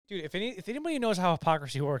Dude, if anybody knows how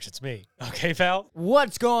hypocrisy works, it's me. Okay, pal?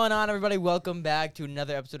 What's going on, everybody? Welcome back to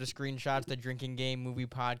another episode of Screenshots, the drinking game movie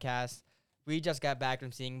podcast. We just got back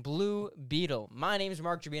from seeing Blue Beetle. My name is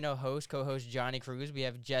Mark Tribino, host, co-host Johnny Cruz. We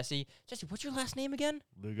have Jesse. Jesse, what's your last name again?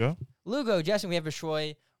 Lugo. Jesse, we have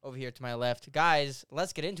Bishoy over here to my left. Guys,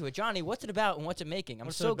 let's get into it. Johnny, what's it about and what's it making? I'm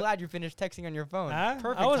so glad you finished texting on your phone.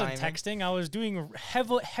 Perfect I wasn't timing. texting. I was doing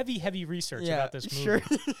heavy research about this movie. Sure.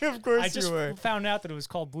 Of course I just you were. found out that it was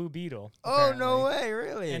called Blue Beetle. Oh, no way,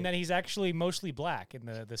 really? And that he's actually mostly black in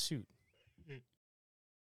the suit.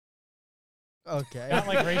 Okay. Not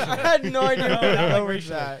like Rachel. I had no idea No, what not like was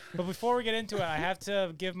Rachel. that. But before we get into it, I have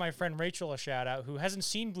to give my friend Rachel a shout out, who hasn't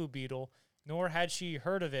seen Blue Beetle, nor had she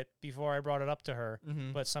heard of it before I brought it up to her.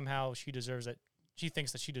 Mm-hmm. But somehow she deserves it. She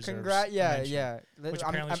thinks that she deserves. Yeah. Which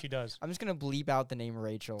apparently she does. I'm just gonna bleep out the name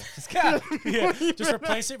Rachel. Yeah. Just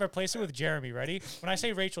replace it with Jeremy. Ready? When I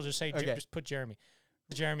say Rachel, just say Okay. just put Jeremy.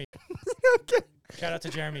 Jeremy. Okay. Shout out to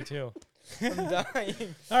Jeremy too. I'm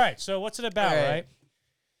dying. All right. So what's it about? All right. Right.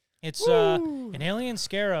 It's an alien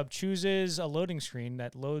scarab chooses a loading screen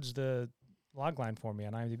that loads the log line for me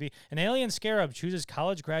on IMDb. An alien scarab chooses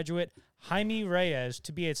college graduate Jaime Reyes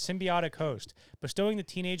to be its symbiotic host, bestowing the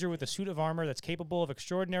teenager with a suit of armor that's capable of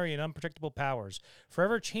extraordinary and unpredictable powers,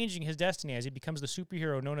 forever changing his destiny as he becomes the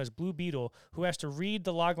superhero known as Blue Beetle, who has to read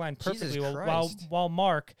the log line perfectly while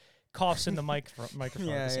Mark coughs in the microphone at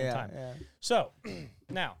the same time. Yeah. So,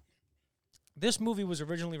 now, this movie was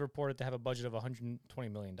originally reported to have a budget of $120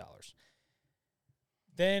 million.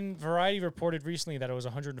 Then Variety reported recently that it was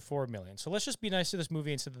 $104 million. So let's just be nice to this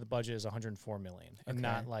movie and say that the budget is $104 million and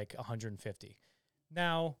not like $150.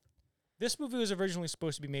 Now, this movie was originally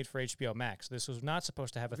supposed to be made for HBO Max. This was not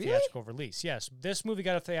supposed to have a theatrical release. Yes, this movie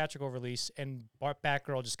got a theatrical release, and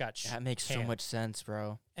Batgirl just got That makes so much sense,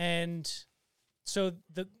 bro. And so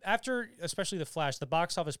after, especially The Flash, the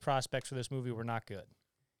box office prospects for this movie were not good.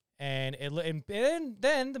 And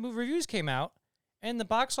then the movie reviews came out, and the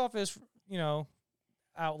box office,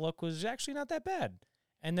 outlook was actually not that bad.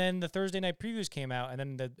 And then the Thursday night previews came out, and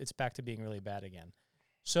then it's back to being really bad again.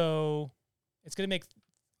 So it's going to make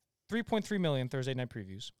 $3.3 million Thursday night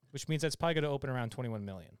previews, which means that's probably going to open around $21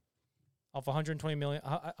 million. Off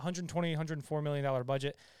 $104 million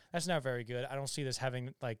budget, that's not very good. I don't see this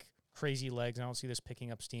having like crazy legs. I don't see this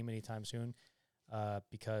picking up steam anytime soon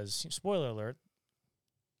because, spoiler alert,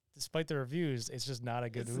 despite the reviews, it's just not a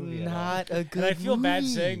good movie. It's not a good movie. And I feel bad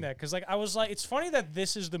saying that because, I was like, it's funny that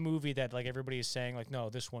this is the movie that everybody is saying no,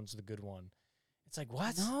 this one's the good one. It's like,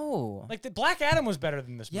 what? No. The Black Adam was better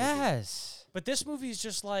than this movie. Yes. But this movie is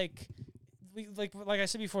just like I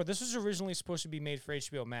said before, this was originally supposed to be made for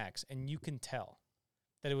HBO Max, and you can tell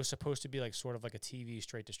that it was supposed to be sort of like a TV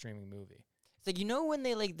straight to streaming movie. It's when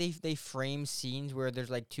they frame scenes where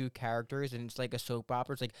there's two characters and it's like a soap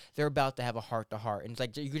opera. It's they're about to have a heart to heart, and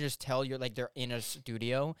it's you can just tell you're they're in a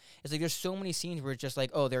studio. It's there's so many scenes where it's just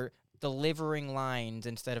they're delivering lines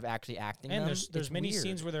instead of actually acting. And them. there's many weird.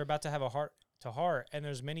 scenes where they're about to have a heart to heart, and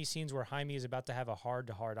there's many scenes where Jaime is about to have a hard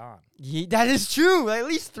to heart on. Yeah, that is true. At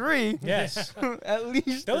least 3. Yes, at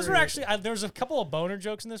least. Those 3. were actually there's a couple of boner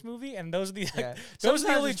jokes in this movie, and those are the those are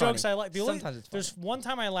the only jokes I like. Sometimes it's funny. There's one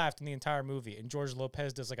time I laughed in the entire movie, and George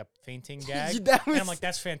Lopez does a fainting gag, and I'm like,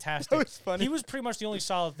 that's fantastic. That was funny. He was pretty much the only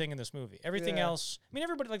solid thing in this movie. Everything else,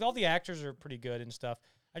 everybody, all the actors are pretty good and stuff.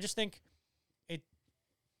 I just think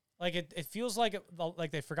it feels like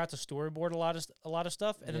they forgot to storyboard a lot of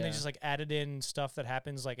stuff, and then they just added in stuff that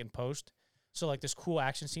happens in post. So this cool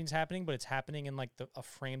action scene's happening, but it's happening in a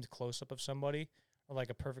framed close up of somebody or a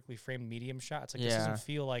perfectly framed medium shot. It's this doesn't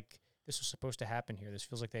feel like this was supposed to happen here. This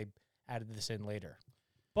feels like they added this in later.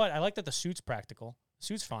 But I like that the suit's practical. The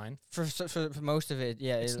suit's fine for most of it.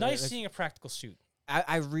 Yeah, it's nice seeing a practical suit.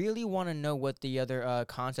 I really want to know what the other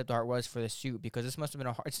concept art was for the suit, because this must have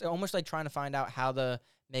been it's almost like trying to find out how to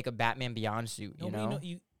make a Batman Beyond suit.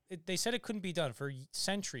 They said it couldn't be done for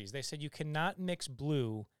centuries. They said you cannot mix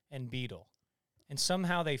Blue and Beetle, and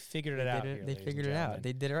somehow they figured it out. They figured it out.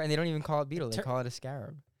 They did it, and they don't even call it Beetle. They call it a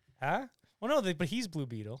scarab. Huh? Well, no, but he's Blue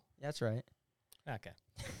Beetle. That's right. Okay.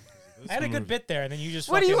 I had a good bit there, and then you just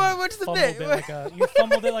what do you want? What's the bit? You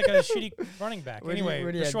fumbled it like a shitty running back. Anyway,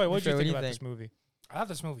 Troy, what did you think about this movie? I thought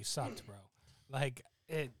this movie sucked, bro.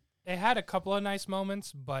 It had a couple of nice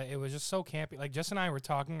moments, but it was just so campy. Jess and I were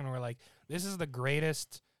talking, and we're like, this is the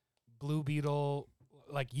greatest Blue Beetle,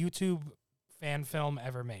 YouTube fan film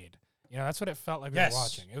ever made. That's what it felt like we were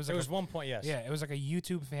watching. It was one point, yes. Yeah, it was like a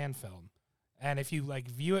YouTube fan film. And if you,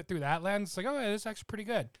 view it through that lens, it's oh, yeah, this is actually pretty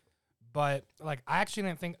good. But, I actually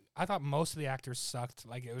didn't think, I thought most of the actors sucked.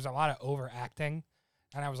 It was a lot of overacting.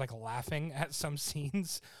 and I was like laughing at some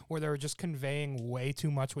scenes where they were just conveying way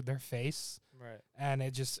too much with their face, Right. and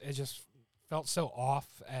it just felt so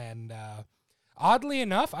off. And oddly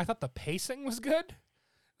enough, I thought the pacing was good.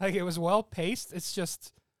 Like, it was well paced. It's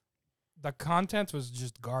just the content was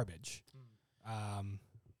just garbage.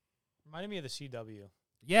 Reminded me of the CW.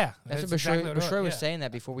 Yeah, That's what exactly Bashir, what it Bashir was yeah. saying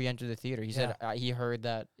that before we entered the theater. He said he heard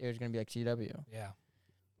that it was going to be like CW. Yeah.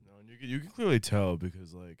 No, and you can clearly tell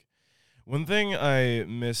because like one thing I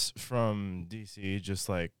miss from DC, just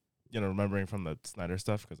like remembering from the Snyder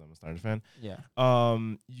stuff because I'm a Snyder fan. Yeah.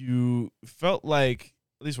 You felt like,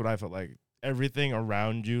 at least what I felt like, everything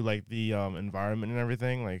around you, like the environment and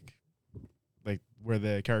everything, like where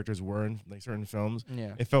the characters were in like certain films,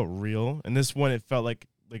 Yeah. it felt real. And this one, it felt like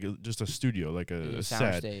just a studio, like a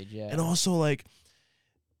sound set. stage, yeah. And also like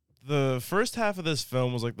the first half of this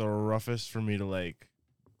film was like the roughest for me to like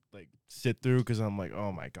sit through because I'm like,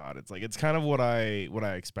 oh my god, it's kind of what I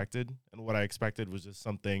expected, and what I expected was just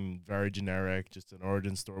something very generic, just an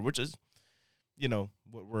origin story, which is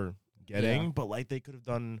what we're getting. Yeah. But like they could have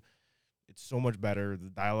done it so much better. The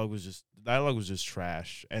dialogue was just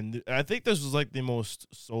trash, and I think this was like the most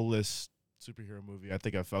soulless superhero movie I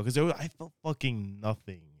think I felt, because I felt fucking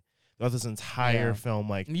nothing throughout this entire film.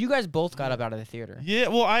 Like, You guys both got up out of the theater. yeah,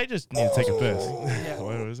 well, I just need to take a piss. Yeah.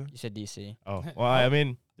 What was it? You said DC. Oh, well, I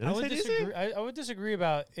mean, did I, I would say DC? disagree. I would disagree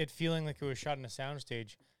about it feeling like it was shot in a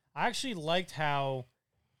soundstage. I actually liked how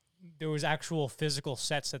there was actual physical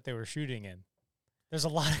sets that they were shooting in. There's a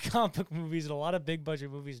lot of comic book movies and a lot of big budget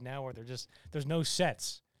movies now where there's no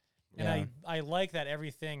sets, and Yeah. I like that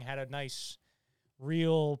everything had a nice,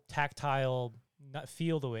 real tactile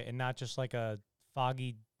feel to it, and not just like a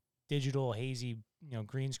foggy, digital, hazy,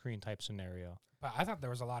 green screen type scenario. But I thought there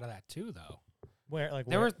was a lot of that too, though. Where like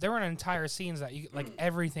There were entire scenes that like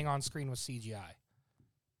everything on screen was CGI.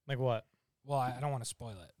 like what? Well, I don't want to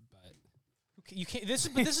spoil it, but You can't. This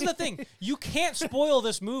is the thing. You can't spoil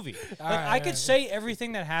this movie. Like Alright, I could alright. say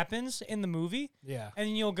everything that happens in the movie, yeah.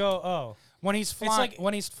 and you'll go, "Oh, When he's flying, like-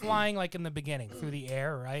 when he's flying, like in the beginning through the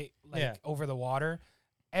air, right? Like Yeah. over the water,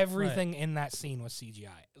 everything in that scene was CGI.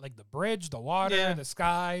 Like the bridge, the water, Yeah. the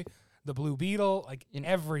sky, the blue beetle, like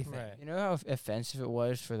everything. Right. You know how offensive it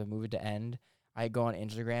was for the movie to end? I go on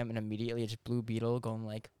Instagram and immediately it's Blue Beetle going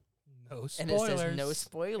like, No spoilers. and it says no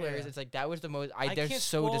spoilers. Yeah. It's like that was the most. I They're can't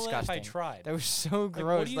so spoil disgusting. it if I tried." That was so Like,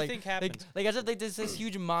 gross. what do you think happened? Like as if like this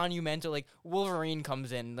huge monumental like Wolverine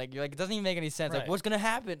comes in. Like you're like it doesn't even make any sense. Like Right. what's gonna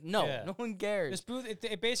happen? No, Yeah. no one cares. This booth,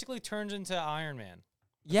 it basically turns into Iron Man.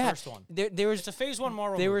 The yeah, first one. there was It's a Phase 1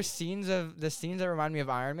 Marvel. there were movie. scenes that remind me of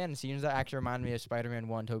Iron Man and scenes that actually remind me of Spider-Man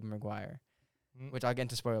 1, Tobey Maguire, Mm. which I'll get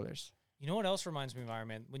into spoilers. You know what else reminds me of Iron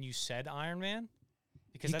Man? When you said Iron Man,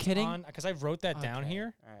 because You that's kidding? because I wrote that down Okay,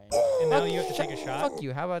 here, All right. and now you have to take a shot. Fuck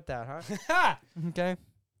you. How about that, huh? Ha! Okay.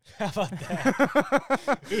 How about that?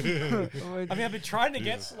 All I mean, I've been trying to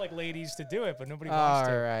get like ladies to do it, but nobody wants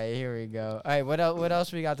All to. right, here we go. All right, what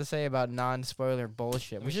else we got to say about non-spoiler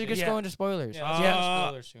bullshit? Let We me should see. just Yeah. go into spoilers. Yeah, let's Yeah. get into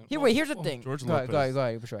spoilers soon. Here, wait. Here's the Oh, thing. George Go ahead, go ahead, Lopez. go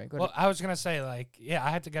ahead, Bushra, go Well, ahead. I was gonna say like, yeah, I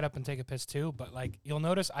had to get up and take a piss too, but like you'll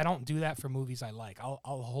notice I don't do that for movies I like. I'll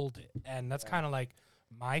hold it, and that's kind of like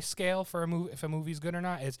my scale for a movie. If a movie's good or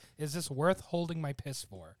not, is this worth holding my piss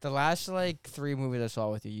for? The last like 3 movies I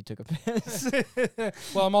saw with you, you took a piss.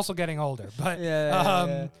 Well, I'm also getting older, but Yeah. Oh,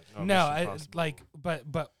 no, Mission I, Impossible. like, but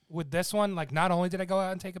with this one, like, not only did I go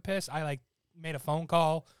out and take a piss, I like made a phone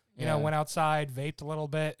call. You know, Yeah. went outside, vaped a little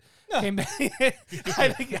bit, came back.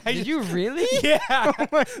 I Did you really? Yeah. Oh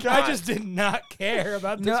my I God. just did not care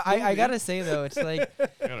about this. No, I movie. gotta say though, it's like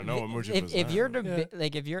I gotta know what movie was if that. you're Yeah.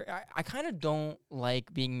 like if you're I kind of don't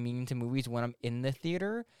like being mean to movies when I'm in the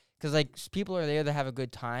theater because like people are there to have a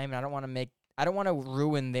good time and I don't want to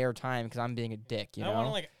ruin their time because I'm being a dick. You I know. don't want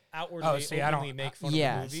to like outwardly see, I don't- openly make fun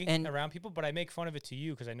Yes, of the movie and- around people, but I make fun of it to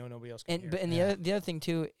you because I know nobody else can. And hear but it. and Yeah. the other thing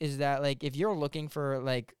too is that like if you're looking for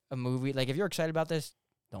like a movie, like if you're excited about this,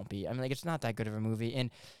 don't be. I mean, like it's not that good of a movie. And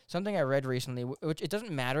something I read recently, which it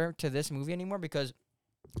doesn't matter to this movie anymore because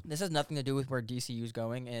this has nothing to do with where DCU is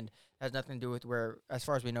going, and has nothing to do with where, as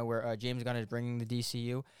far as we know, where James Gunn is bringing the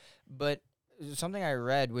DCU. But something I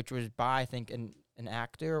read, which was by I think an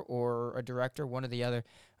actor or a director, one or the other,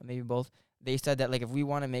 or maybe both. They said that like if we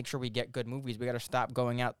want to make sure we get good movies, we got to stop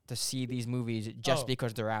going out to see these movies just Oh.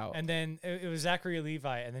 because they're out. And then it was Zachary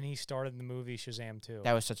Levi, and then he started the movie Shazam 2.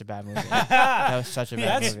 That was such a bad movie. That was such a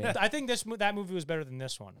bad That's, movie. I think that movie was better than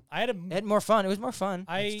this one. I had a It had more fun. It was more fun.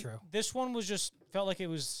 That's true. This one was just felt like it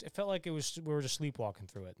was we were just sleepwalking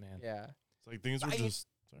through it, man. Yeah. It's like things were I- just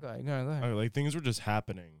Go ahead. Go ahead. like things were just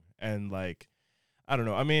happening, and like I don't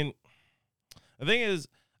know. I mean, the thing is,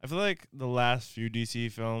 I feel like the last few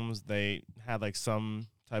DC films, they had like some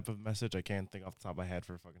type of message. I can't think off the top of my head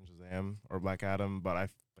for fucking Shazam or Black Adam, but like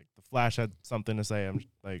the Flash had something to say. I'm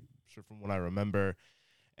like sure from what I remember,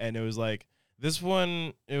 and it was like this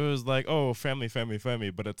one. It was like, oh, family,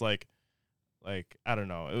 but it's like I don't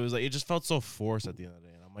know. It was like it just felt so forced at the end of the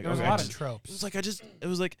day. And I'm like, There was okay, a lot of tropes. it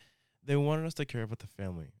was like they wanted us to care about the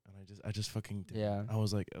family, and I just fucking didn't. Yeah. I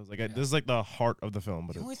was like, this is like the heart of the film.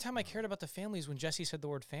 But The only time I cared about the family is when Jesse said the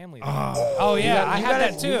word family. Oh yeah, I had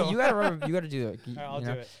that too. You gotta do it. All right, I'll you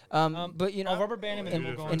do know? it. But you know, I'll rubber band him and then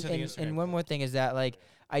we'll go into the Instagram. and one more thing is that like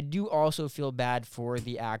I do also feel bad for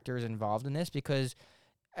the actors involved in this because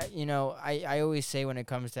you know I always say when it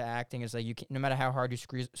comes to acting it's like you can, no matter how hard you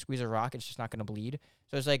squeeze a rock it's just not gonna bleed.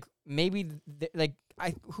 So it's like maybe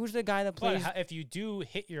who's the guy that plays? But if you do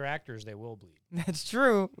hit your actors, they will bleed. That's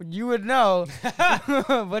true. You would know.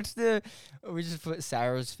 We just put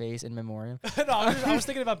Sarah's face in memoriam. No, I was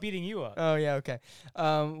thinking about beating you up. Oh yeah, okay.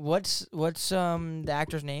 What's the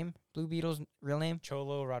actor's name? Blue Beetle's real name?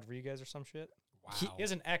 Cholo Rodriguez or some shit. Wow. He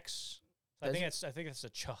has an X. So I think it's a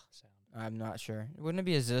ch sound. I'm not sure. Wouldn't it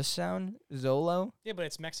be a Z sound? Zolo? Yeah, but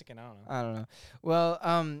it's Mexican. I don't know. I don't know. Well,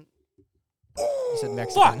 you said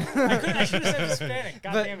Mexican. Fuck! I should have said Hispanic.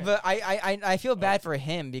 God damn it. But I feel bad for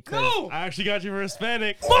him because I actually got you for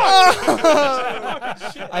Hispanic.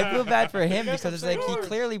 I feel bad for him because it's like he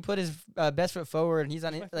clearly put his best foot forward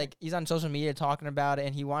and he's on social media talking about it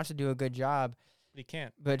and he wants to do a good job. But he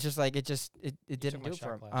can't. But just like it didn't my do it for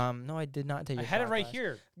shot him. glass. No, I did not take. I your had it shot right glass.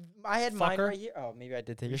 here. I had mine Fucker. right here. Oh, maybe I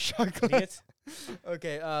did take your shot glass. Idiot.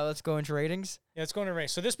 Okay, let's go into ratings. Yeah, let's go into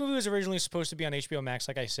race. So this movie was originally supposed to be on HBO Max,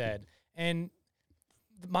 like I said, and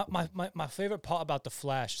my favorite part about The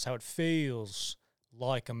Flash is how it feels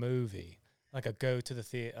like a movie, like a go to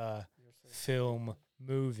the film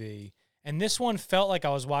movie. And this one felt like I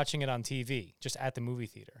was watching it on TV, just at the movie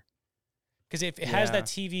theater, because it has that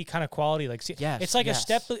TV kind of quality. Like, Yes, it's like yes. a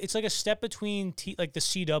step. It's like a step between like the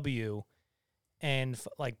CW and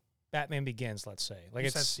like Batman Begins. Let's say, like You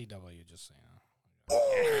it's said CW, just so you know.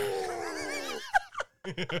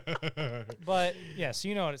 But yes,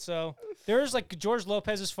 you know it. So there's like George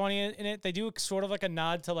Lopez is funny in it. They do sort of like a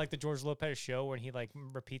nod to like the George Lopez show when he like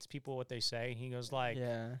repeats people what they say. He goes like,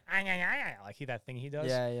 Yeah. like that thing he does.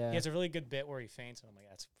 Yeah. He has a really good bit where he faints, and I'm like,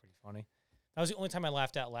 that's pretty funny. That was the only time I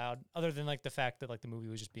laughed out loud, other than like the fact that like the movie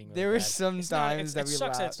was just being. Really There were bad. some It's not- times that it we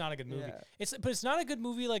sucks that laughed. it's not a good movie. Yeah. But it's not a good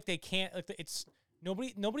movie. Like they can't like it's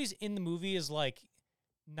nobody's in the movie is like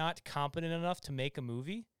not competent enough to make a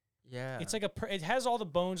movie. Yeah. It's like it has all the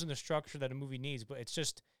bones and the structure that a movie needs, but it's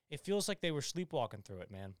just it feels like they were sleepwalking through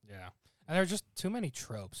it, man. Yeah. And there are just too many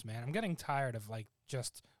tropes, man. I'm getting tired of like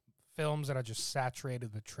just films that are just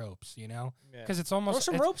saturated with tropes, you know? Because it's almost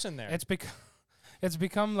Throw some ropes in there. it's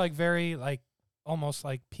become like very like almost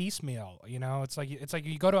like piecemeal, you know? It's like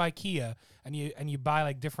you go to IKEA and you buy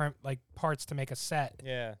like different like parts to make a set,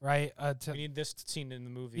 Yeah. right? We need this scene in the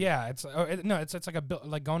movie. Yeah, it's like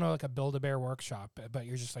like going to like a Build-A-Bear workshop, but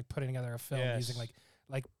you're just like putting together a film Yes. using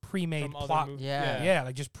like pre-made From other plot. movies. Yeah.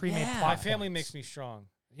 Like just pre-made Yeah. plot. My family points. makes me strong.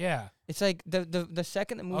 Yeah. It's like the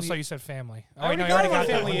second the movie. Also, you said family. I already got that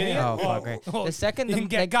family, one. idiot. Oh fuck! Right. Well, The second you the, can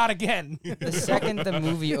get like, got again. the second the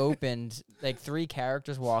movie opened, like 3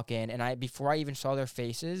 characters walk in, and before I even saw their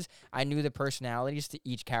faces, I knew the personalities to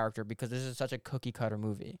each character because this is such a cookie cutter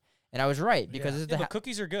movie, and I was right because this is Yeah, the but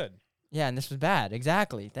cookies are good. yeah, and this was bad.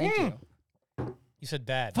 Exactly. Thank you. You said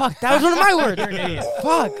bad. Fuck, that was one of my words. You're an idiot.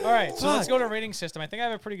 Fuck. All right, so let's Fuck. go to rating system. I think I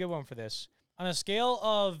have a pretty good one for this. On a scale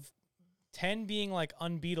of 10 being like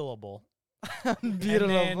unbeatable, and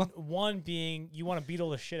then 1 being you want to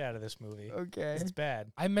beetle the shit out of this movie. Okay. It's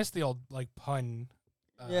bad. I missed the old like pun.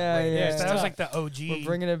 Yeah, rating. yeah. it's That was tough. like the OG, We're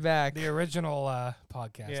bringing it back. the original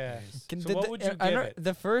podcast Yeah. days. So what would you I give know it?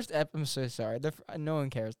 The first I'm so sorry. No one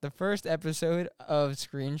cares. The first episode of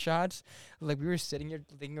Screenshots, like we were sitting here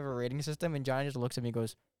thinking of a rating system, and Johnny just looks at me and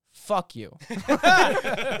goes, "Fuck you."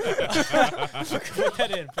 Put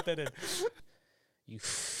that in. Put that in. You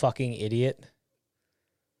fucking idiot.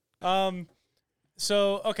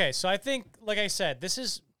 So I think, like I said,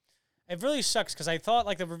 it really sucks because I thought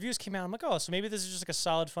like the reviews came out. I'm like, oh, so maybe this is just like a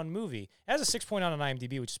solid, fun movie. It has a 6.0 on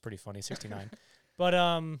IMDb, which is pretty funny, 69.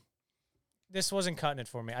 But this wasn't cutting it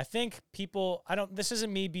for me. I think people, this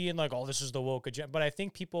isn't me being like, oh, this is the woke agenda, but I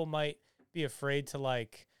think people might be afraid to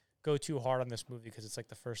like go too hard on this movie because it's like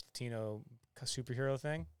the first Latino superhero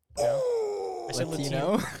thing. You know? I said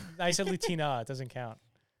Latino? I said Latina. It doesn't count.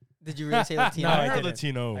 Did you really say Latino? No, I I heard didn't.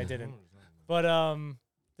 Latino. I didn't. But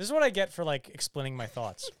this is what I get for like explaining my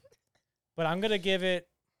thoughts. But I'm gonna give it.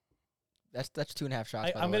 That's 2.5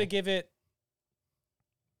 shots. I'm gonna give it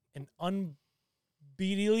an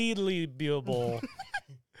unbelievable.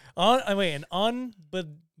 An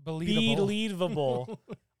unbelievable,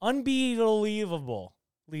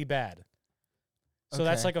 unbelievably bad. So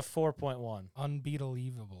that's Okay. like a 4.1.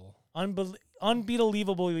 Unbeatable.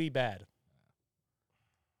 Unbelievably bad.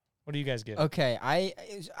 What do you guys give? Okay,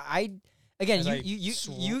 again, As I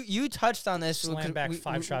you touched on this. slam back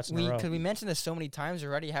 5 shots in a row. Because we mentioned this so many times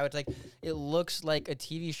already. How it's like it looks like a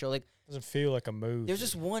TV show. Like Doesn't feel like a movie. there's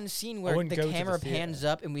just one scene where wouldn't the go to the camera theater. pans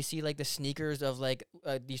up and we see like the sneakers of like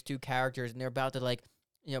these two characters, and they're about to like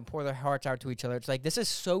pour their hearts out to each other. It's like this is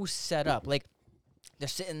so set up. Like they're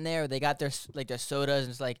sitting there, they got their their sodas,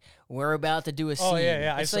 and it's like we're about to do a scene. Oh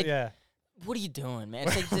yeah. It's like, yeah. what are you doing, man?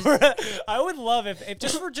 It's like this, I would love if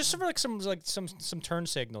just for like some turn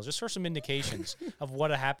signals, just for some indications of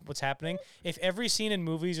what's happening. If every scene in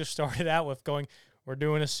movies just started out with going, "We're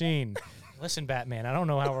doing a scene." Listen, Batman, I don't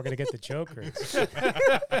know how we're gonna get the Joker.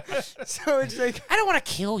 so it's like I don't want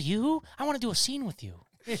to kill you. I want to do a scene with you.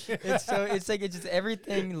 it's just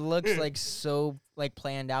everything looks like so like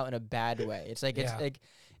planned out in a bad way. It's like Yeah.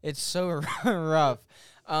 it's so rough.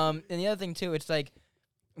 And the other thing too, it's like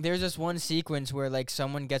there's this one sequence where like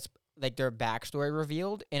someone gets like their backstory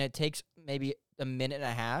revealed, and it takes maybe a minute and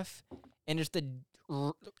a half, and it's the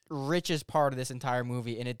richest part of this entire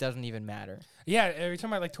movie, and it doesn't even matter. Yeah, are you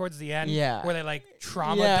talking about like towards the end? Yeah. Where they like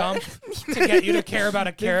trauma Yeah. dump to get you to care about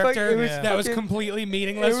a character it was that was fucking- completely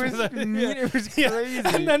meaningless. it was for the, it was Yeah.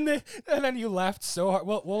 crazy. And then you laughed so hard.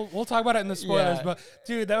 We'll talk about it in the spoilers, Yeah. but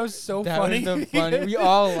dude, that was so That funny. was the funny. We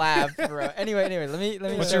all laughed, bro. Anyway, let me.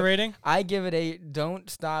 What's so your rating? I give it a don't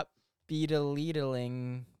stop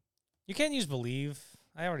beetling. You can't use believe.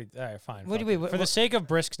 I already. All right, fine. What do fuck we- it. what- For the what- sake of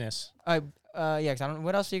briskness. Yeah, because I don't.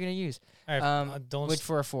 What else are you gonna use? All right, don't. Which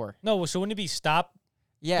for a 4? No, so wouldn't it be stop?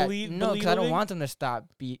 Yeah, Believe- no, because I don't believing? want them to stop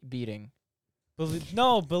beating.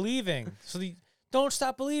 Believing. So the don't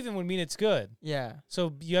stop believing would mean it's good. Yeah,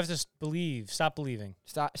 So you have to believe. Stop believing.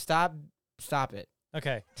 stop it.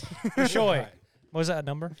 Okay. Sure. Alright. What was that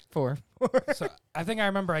number? 4. So I think I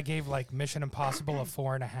remember I gave like Mission Impossible a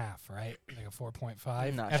 4.5, right? Like a 4.5.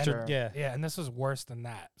 I'm not After sure. yeah. Yeah, and this was worse than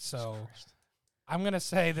that. So I'm gonna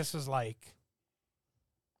say this was like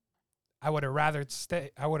I would have rather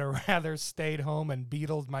stayed home and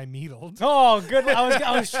beetled my meatled. Oh, good.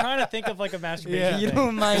 I was trying to think of like a masturbation. Yeah. You thing.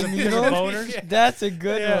 don't mind Because of needles? boners? That's a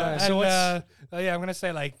good Yeah, one. So and, what's- yeah, I'm gonna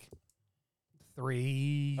say like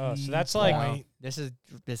 3. Oh, so that's like- Wow. point- This is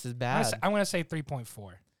I'm bad. gonna say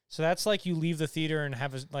 3.4. So that's like you leave the theater and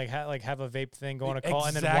have a have a vape thing, go on a call,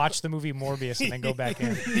 and then Exactly. watch the movie Morbius, and then go back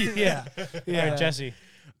in. Yeah, All yeah. right, Jesse.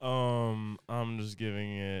 I'm just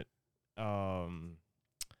giving it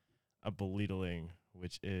a belittling,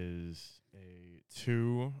 which is a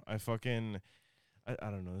 2. I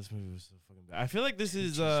don't know. This movie was so fucking bad. I feel like this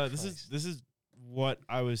is this is what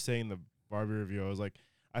I was saying in the Barbie review. I was like,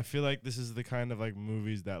 I feel like this is the kind of like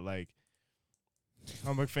movies that like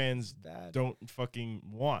comic fans Bad. don't fucking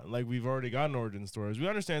want. Like we've already gotten origin stories. We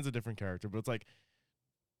understand it's a different character, but it's like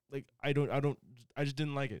I just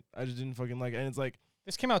didn't like it. I just didn't fucking like it. And it's like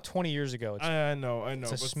This came out 20 years ago. It's, I know. it's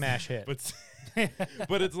a but smash hit. But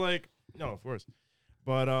but it's like no, of course.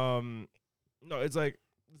 But no, it's like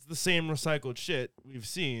it's the same recycled shit we've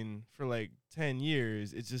seen for like 10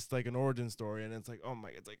 years. It's just like an origin story, and it's like, oh my,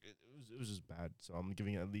 it's like it was just bad. So I'm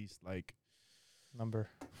giving it at least like Number.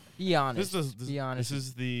 Be honest. this Be honest. This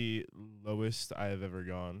is the lowest I have ever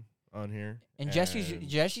gone on here. And Jesse's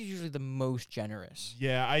usually the most generous.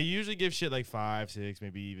 Yeah, I usually give shit like 5, 6,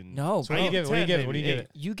 maybe even. No, So what do you bro. give it? What do you 10 give it? What do maybe,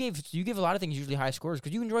 you give it? You give a lot of things usually high scores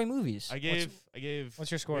because you enjoy movies. I gave.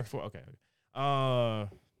 What's your score? like 4. Okay.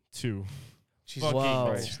 2. Jesus Fucking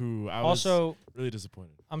Christ. 2. I was Also, really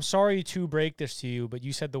disappointed. I'm sorry to break this to you, but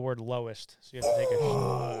you said the word lowest, so you have to take it.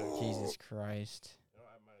 Oh, Jesus Christ.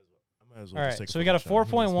 I might as well All just right, take so we got a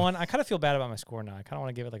fucking shot. 4.1. I kind of feel bad about my score now. I kind of want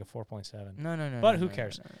to give it like a 4.7. No. But no, who no,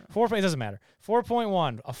 cares? no, no. 4. It doesn't matter.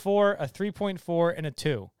 4.1, a 4, a 3.4, and a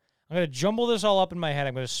 2. I'm gonna jumble this all up in my head.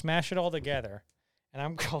 I'm gonna smash it all together, and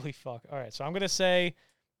I'm holy fuck. All right, so I'm gonna say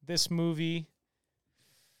this movie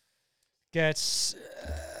gets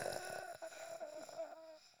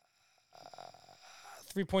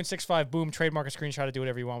 3.65. Boom, trademark a screenshot to do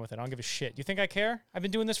whatever you want with it. I don't give a shit. You think I care? I've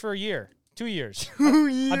been doing this for a year, 2 years.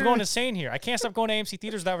 I'm going insane here. I can't stop going to AMC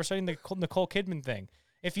theaters without reciting the Nicole Kidman thing.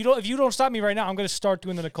 If you don't stop me right now, I'm gonna start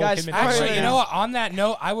doing the Nicole Guys, Kidman. Actually, thing right you now. know what? On that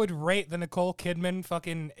note, I would rate the Nicole Kidman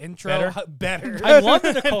fucking intro better. I love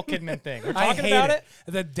the Nicole Kidman thing. We're I talking hate about it.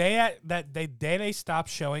 The day they stop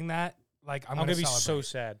showing that, like I'm gonna gonna be so celebrate.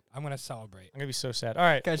 sad. I'm gonna celebrate. I'm gonna be so sad. All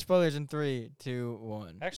right. Guys, spoilers in 3, 2,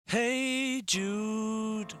 1. Hey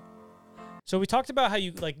Jude, So we talked about how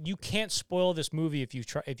you can't spoil this movie if you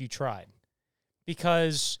tried,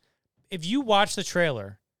 because if you watch the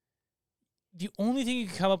trailer, the only thing you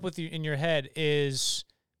can come up with in your head is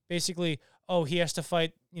basically, oh, he has to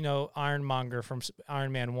fight, Ironmonger from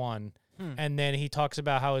Iron Man 1. And then he talks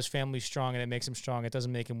about how his family's strong and it makes him strong. It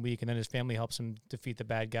doesn't make him weak. And then his family helps him defeat the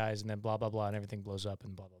bad guys, and then blah, blah, blah, and everything blows up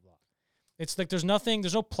and blah, blah, blah. It's like there's no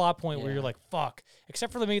plot point where you're like, fuck.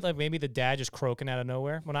 Except for maybe the dad just croaking out of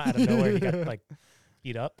nowhere. Well, not out of nowhere. He got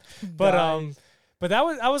beat up. But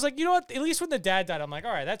I was like, you know what? At least when the dad died, I'm like,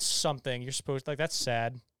 all right, that's something. You're supposed that's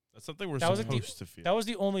sad. That's something we're supposed to feel. That was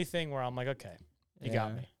the only thing where I'm like, okay, you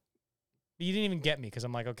got me. But you didn't even get me because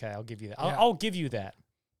I'm like, okay, I'll give you that. I'll give you that.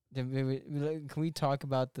 Can we talk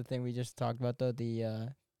about the thing we just talked about though?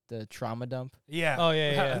 The trauma dump. Yeah. Oh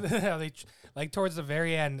yeah. They towards the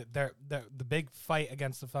very end, the big fight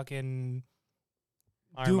against the fucking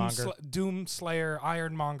Doom Slayer,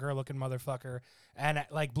 Ironmonger looking motherfucker, and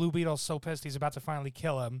Blue Beetle's so pissed he's about to finally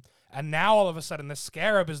kill him, and now all of a sudden the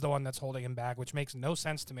Scarab is the one that's holding him back, which makes no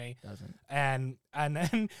sense to me. Doesn't. And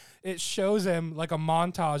then it shows him a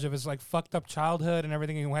montage of his fucked up childhood and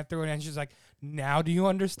everything he went through, and she's like, "Now do you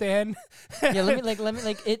understand?" Yeah, let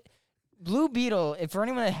me it. Blue Beetle, if for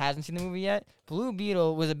anyone that hasn't seen the movie yet, Blue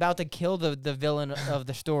Beetle was about to kill the villain of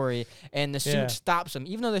the story, and the suit stops him.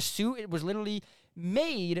 Even though the suit was literally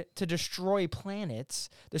made to destroy planets,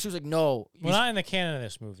 the suit's like, no. Well, not in the canon of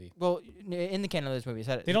this movie. Well, in the canon of this movie,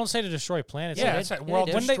 they don't say to destroy planets. Yeah, it's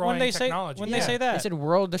world-destroying technology. When they say that, they said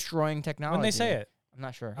world-destroying technology. When they say it, I'm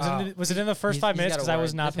not sure. Was it in the first 5 minutes? Because I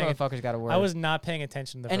was not paying. Motherfucker's got a word. I was not paying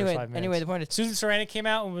attention to the first 5 minutes. Anyway, the point is, Susan Sarandon came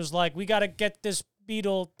out and was like, "We got to get this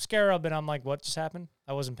Beetle Scarab," and I'm like, "What just happened?"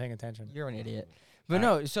 I wasn't paying attention. You're an idiot. But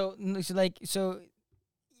no, so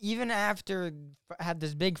even after had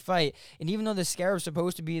this big fight, and even though the Scarab's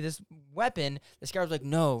supposed to be this weapon, the Scarab's like,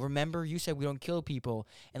 no, remember you said we don't kill people,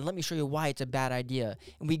 and let me show you why it's a bad idea.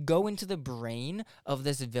 And we go into the brain of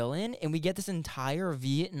this villain, and we get this entire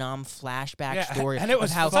Vietnam flashback story. And it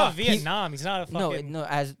was how not Vietnam. He's not a fucking... No,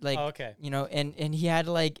 as okay. And he had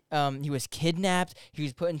he was kidnapped, he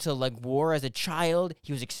was put into war as a child,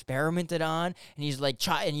 he was experimented on, and he's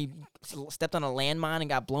and he stepped on a landmine and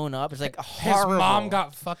got blown up. It's horrible. His mom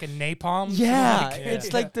got fucking napalm. Yeah, it's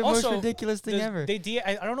the most Also, ridiculous thing ever.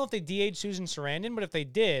 I don't know if they de-aged Susan Sarandon, but if they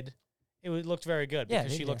did, it looked very good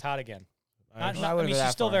because she looked hot again. She's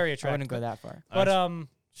still very attractive. I wouldn't go that far. But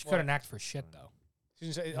she couldn't act for shit though.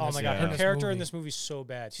 Oh my god, her character in this movie's so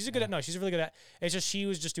bad. She's she's really good at. It's just she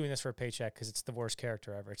was just doing this for a paycheck because it's the worst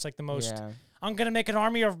character ever. It's the most. Yeah. I'm gonna make an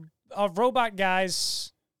army of robot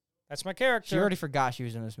guys. That's my character. She already forgot she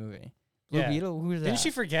was in this movie. Blue Beetle, who's that? Didn't she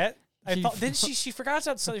forget? She forgot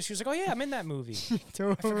about something. She was like, "Oh yeah, I'm in that movie."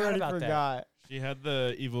 I forgot. That. She had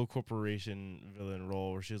the evil corporation villain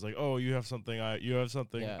role where she's like, "Oh, you have something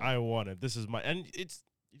I wanted. This is my." And it's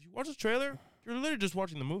if you watch the trailer, you're literally just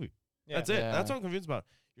watching the movie. Yeah. That's it. Yeah. That's what I'm convinced about.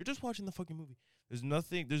 You're just watching the fucking movie. There's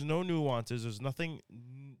nothing. There's no nuances. There's nothing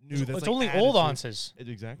new. It's only old answers.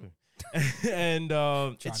 Exactly. And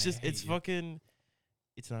it's just it's fucking.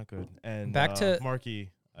 It's not good. And back to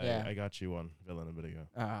Marky. I got you one villain a bit ago.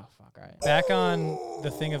 Oh fuck! All right. Back on the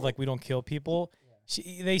thing of we don't kill people.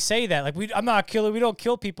 They say that I'm not a killer. We don't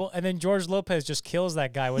kill people, and then George Lopez just kills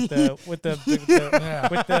that guy with the with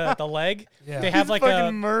the leg. Yeah. They have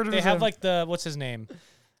what's his name?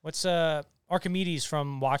 What's Archimedes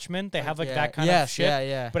from Watchmen? They have that kind of shit.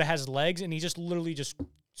 Yeah. But it has legs, and he just literally just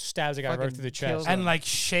stabs a guy right through the chest and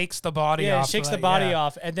shakes the body off. Yeah, shakes the body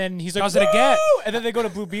off, and then he's like, does it again? And then they go to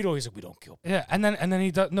Blue Beetle. He's like, we don't kill people. Yeah, and then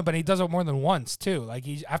he does but he does it more than once too.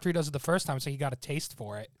 After he does it the first time, so he got a taste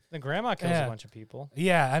for it. Then Grandma kills a bunch of people.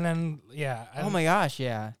 Yeah, and then oh my gosh,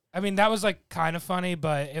 yeah. I mean, that was kind of funny,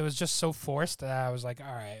 but it was just so forced that I was like,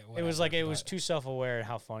 all right. Whatever. It was too self-aware and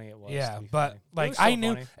how funny it was. Yeah, but I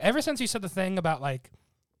knew ever since you said the thing about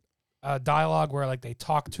dialogue where they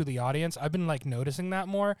talk to the audience, I've been noticing that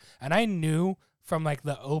more, and I knew from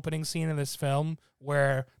the opening scene of this film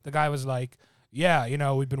where the guy was like, yeah,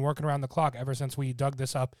 we've been working around the clock ever since we dug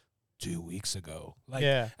this up 2 weeks ago.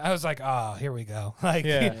 I was like, oh, here we go.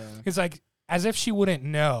 It's as if she wouldn't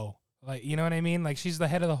know. You know what I mean? She's the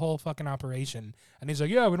head of the whole fucking operation. And he's like,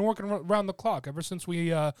 yeah, I've been working around the clock ever since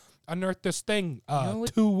we unearthed this thing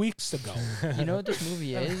 2 weeks ago. You know what this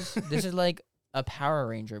movie is? This is a Power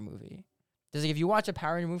Ranger movie. There's if you watch a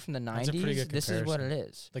Power Ranger movie from the 90s, this is what it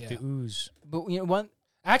is. The ooze. But one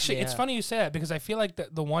actually, it's funny you say that because I feel like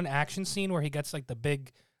the one action scene where he gets the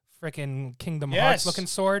big freaking Kingdom Hearts looking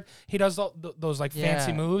sword, he does those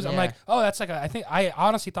fancy moves. I'm like, oh, that's I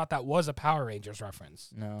honestly thought that was a Power Rangers reference.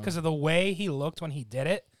 No, because of the way he looked when he did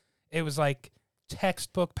it. It was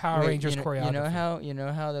textbook Power Rangers choreography. You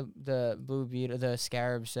know how the Blue Beetle, the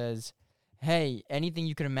Scarab says, "Hey, anything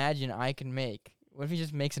you can imagine, I can make." What if he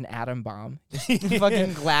just makes an atom bomb? Just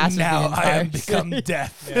fucking glass. Now of the I am entire become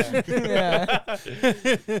death. Yeah.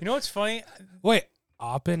 You know what's funny? Wait,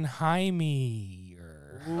 Oppenheimer.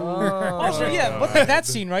 Also, Oh, yeah, God. that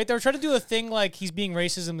scene, right? They were trying to do a thing like he's being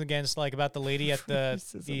racism against, like about the lady at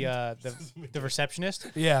the receptionist,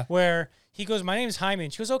 Yeah. where he goes, "My name is Hyman."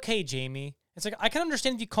 And she goes, "Okay, Jamie." It's like I can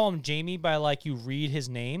understand if you call him Jamie by like you read his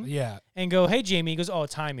name Yeah. and go, "Hey, Jamie." He goes, "Oh,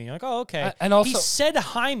 it's Hyman." You're like, "Oh, okay." And also, he said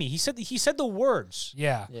Hyman. He said the words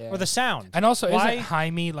yeah. or the sound. And also, Why- isn't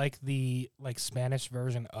Jaime like the Spanish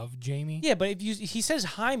version of Jamie? Yeah, but if he says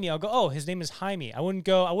Jaime, I'll go, "Oh, his name is Jaime." I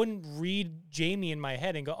wouldn't read Jamie in my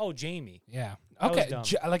head and go, "Oh, Jamie." Yeah. That was Okay. dumb.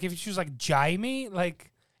 Like if she was like Jaime,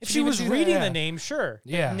 like If should she even was do that? reading Yeah. the name, sure.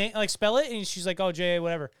 Yeah. Like spell it, and she's like, "Oh, J,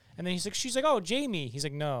 whatever." And then she's like, "Oh, Jamie." He's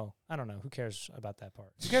like, "No, I don't know. Who cares about that part?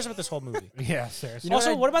 Who cares about this whole movie?" Yeah, seriously. know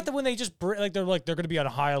Also, what what about when they just they're going to be on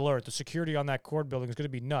high alert? The security on that court building is going to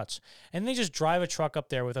be nuts, and they just drive a truck up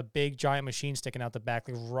there with a big giant machine sticking out the back,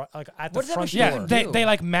 like at the What does that front machine Yeah, door. do? they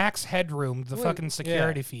like max headroom, the Wait, fucking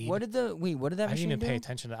security yeah. feed. What did that I didn't machine even do? pay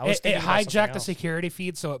attention to that. I was It thinking about hijacked something the else. security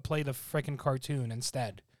feed so it played the freaking cartoon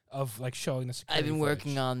instead of like showing the security I've been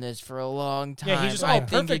working on this for a long time. Yeah, he's just I like,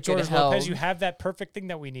 think perfect, it could George help. Lopez. You have that perfect thing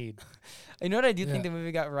that we need. You know what I do think Yeah. the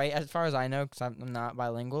movie got right, as far as I know, because I'm not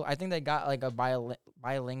bilingual. I think they got like a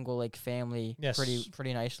bilingual like family Yes.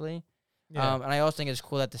 pretty nicely. Yeah. And I also think it's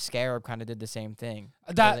cool that the Scarab kind of did the same thing.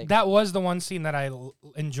 That that was the one scene that I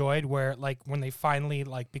enjoyed where like when they finally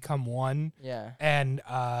like become one Yeah. and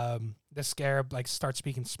the Scarab like starts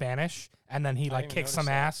speaking Spanish and then he I like didn't kicks even some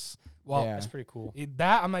notice ass. Well, Yeah. That's pretty cool.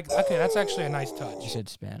 that I'm like, okay, that's actually a nice You touch. said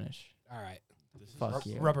Spanish. All right, Fuck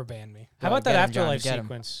you. rubber band me. How about that Get him, Johnny, afterlife get him.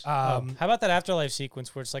 sequence? Um, How about that afterlife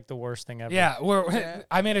sequence where it's like the worst thing ever? Yeah, Yeah.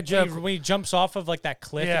 I made a When joke. when he jumps off of like that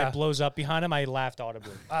cliff and Yeah. it blows up behind him, I laughed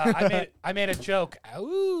audibly. I made a joke.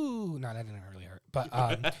 Ooh, no, that didn't really hurt. But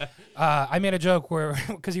I made a joke where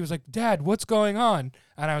because he was like, "Dad, what's going on?"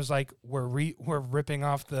 And I was like, "We're ripping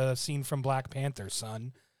off the scene from Black Panther,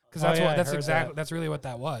 son." Because Oh, yeah, I that's heard exactly that. that's really what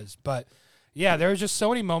that was. But yeah, there was just so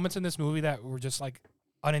many moments in this movie that were just like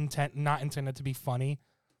not intended to be funny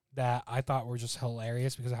that I thought were just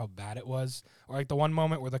hilarious because of how bad it was. Or like the one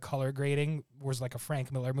moment where the color grading was like a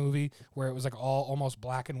Frank Miller movie where it was like all almost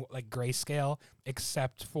black and like grayscale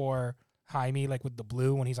except for Jaime like with the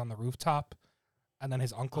blue when he's on the rooftop and then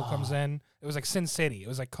his uncle comes in. It was like Sin City. It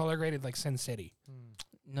was like color graded like Sin City.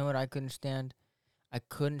 You know what I couldn't stand? I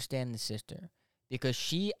couldn't stand the sister because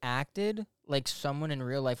she acted like someone in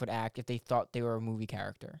real life would act if they thought they were a movie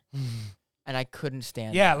character, and I couldn't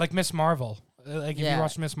stand. Yeah, that. like Miss Marvel. Like if Yeah. you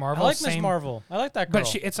watch Miss I Marvel, like Miss same- Marvel. I like that girl.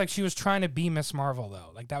 But it's like she was trying to be Miss Marvel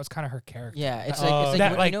though. Like that was kind of her character. Yeah, it's Oh, like it's like, that,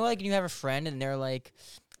 when, like- you know, like you have a friend and they're like,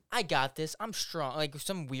 "I got this. I'm strong." Like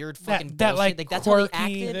some weird That- fucking that, bullshit. like, That's how they quirky-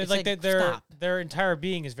 acted. They're It's like like their stop. entire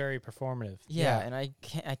being is very performative. Yeah, Yeah. and I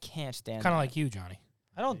can't stand. Kind of that. like you, Johnny.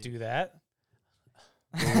 I don't do that.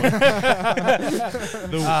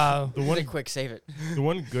 The He's one like, quick, save it. the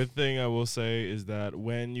one good thing I will say is that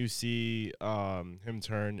when you see him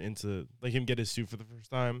turn into like him get his suit for the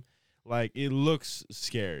first time, like it looks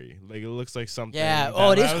scary. Like it looks like something. Yeah, that-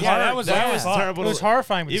 oh, it is that Yeah, hard. that was terrible. It was to-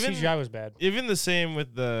 horrifying, but Even- the CGI was bad. Even the same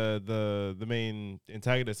with the main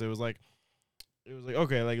antagonist. It was like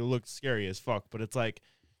okay, like it looked scary as fuck, but it's like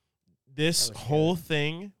this That was whole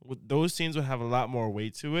thing with those scenes would have a lot more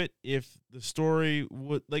weight to it if the story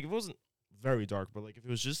would like if it wasn't very dark, but like if it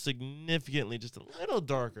was just significantly just a little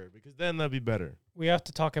darker, because then that'd be better. We have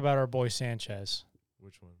to talk about our boy Sanchez.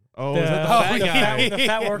 Which one? Oh, The- is that the oh, fat the guy? the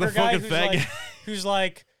fat worker The guy fucking who's fat like, guy. who's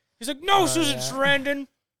like, no, Oh, Susan yeah. Sarandon.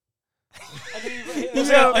 There's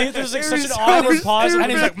There's like such an awkward pause,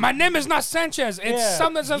 And he's like, "My name is not Sanchez. It's Yeah.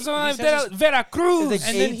 something He like says his- Veracruz." It's like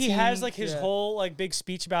and then he 18, has like his yeah. whole like big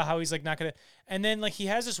speech about how he's like not gonna, and then like he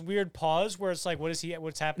has this weird pause where it's like, what's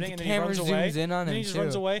happening, The and then he camera runs away, zooms in on and then him, he just too.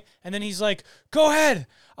 runs away, and then he's like, "Go ahead,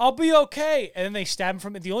 I'll be okay," and then they stab him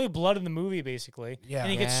from the only blood in the movie basically, Yeah.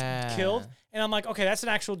 and he gets Yeah. killed, and I'm like, okay, that's an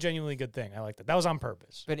actual genuinely good thing. I like that. That was on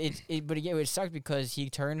purpose. But it sucks because he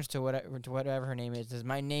turns to whatever her name is. Says,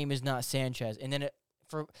 "My name is not Sanchez," and then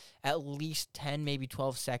for at least 10, maybe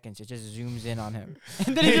 12 seconds, it just zooms in on him,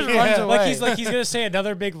 and then he just runs away. Like he's gonna say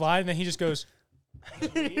another big line, and then he just goes.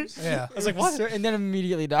 Yeah. I was like, what? And then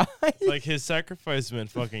immediately dies. Like his sacrifice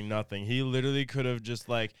meant fucking nothing. He literally could have just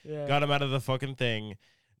like Yeah. got him out of the fucking thing,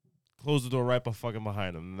 close the door right fucking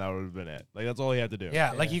behind him, and that would have been it. Like, that's all he had to do.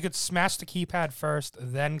 Yeah, like you could smash the keypad first,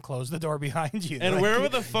 then close the door behind you. And like, wherever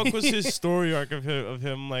the fuck was his story arc of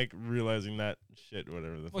him like realizing that shit,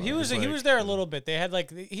 whatever the fuck. Well, he was there a little bit. They had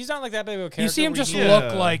like he's not like that big of a character. you see him where just you-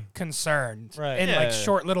 look like concerned Right. in like Yeah.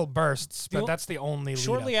 short little bursts, The but o- that's the only.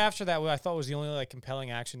 Shortly lead up. after that, what I thought was the only like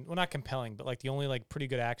compelling action. Well, not compelling, but like the only like pretty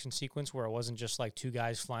good action sequence where it wasn't just like two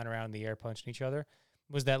guys flying around in the air punching each other.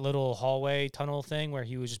 Was that little hallway tunnel thing where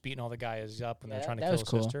he was just beating all the guys up when they're trying to kill was his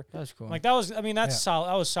cool. sister. That was cool. Like that was, I mean, that's Yeah. solid.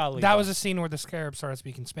 That was solidly. That done. was a scene where the scarab started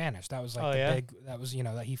speaking Spanish. That was like Oh, the yeah? big. That was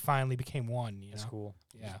that he finally became one. That's cool.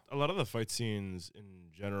 Yeah. A lot of the fight scenes in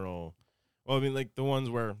general, well, I mean, like the ones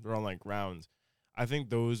where they're on like rounds, I think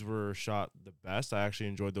those were shot the best. I actually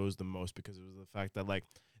enjoyed those the most because it was the fact that like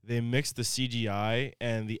they mixed the CGI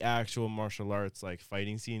and the actual martial arts like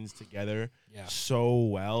fighting scenes together Yeah. so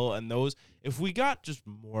well. And those, if we got just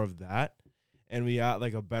more of that, and we got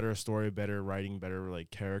like a better story, better writing, better like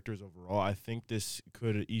characters overall, I think this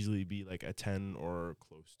could easily be like a 10 or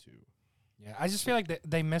close to. Yeah, I just feel like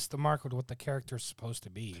they missed the mark with what the character's supposed to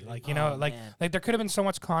be. Like Oh, like man. like there could have been so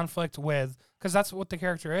much conflict with because that's what the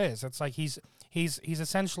character is. It's like he's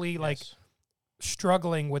essentially like Yes.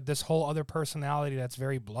 struggling with this whole other personality that's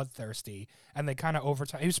very bloodthirsty, and they kind of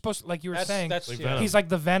overtime. He was supposed to, like you were saying, that's Like yeah. Venom. he's like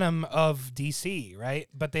the Venom of DC, right?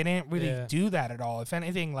 But they didn't really Yeah. do that at all. If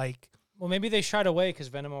anything, like Well, maybe they shied away because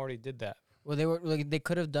Venom already did that. Well, they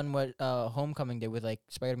could have done what Homecoming did with like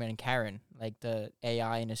Spider-Man and Karen, like the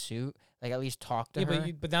AI in a suit, like at least talk to Yeah,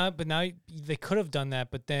 her. but now they could have done that,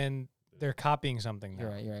 but then they're copying something now.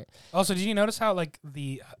 You're right. You're right. also, did you notice how like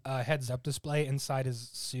the heads-up display inside his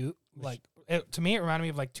suit, like to me, it reminded me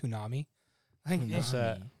of like Toonami. Like, What's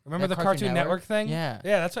that? remember That the Cartoon Cartoon Network thing? Yeah.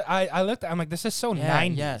 Yeah, that's what I looked at. I'm like, this is so Yeah,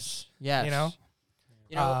 90s. Yes. Yes. You know?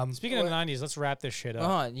 You know, Speaking of the 90s, let's wrap this shit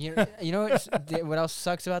up. you know what else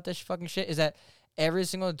sucks about this fucking shit is that every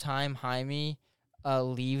single time Jaime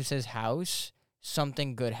leaves his house,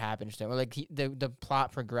 something good happens to him. Or like the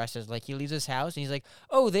plot progresses. Like he leaves his house and he's like,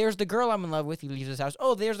 "Oh, there's the girl I'm in love with." He leaves his house.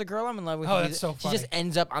 "Oh, there's the girl I'm in love with." Oh, He that's leaves- so She just funny.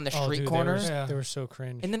 ends up on the Oh, street dude, corner. Yeah. They were so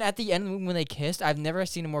cringe. And then at the end when they kissed, I've never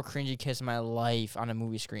seen a more cringy kiss in my life on a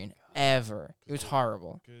movie screen ever. It was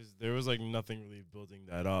horrible. Because there was like nothing really building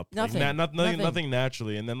that up. Nothing. Like, Nothing. nothing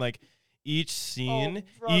naturally. And then like each scene,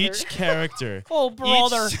 brother. each character, Oh,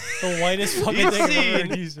 brother. Each- the whitest fucking each thing I've ever scene,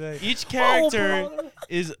 heard you say. each Oh, character brother.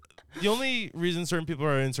 is the only reason certain people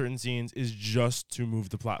are in certain scenes is just to move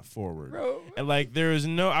the plot forward. And like there is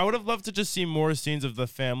no, I would have loved to just see more scenes of the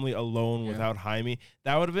family alone without Jaime.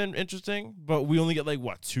 That would have been interesting. But we only get like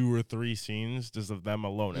what 2 or 3 scenes just of them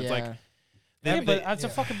alone. It's like Yeah, they- but that's a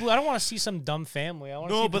fucking blue. I don't want to see some dumb family. I want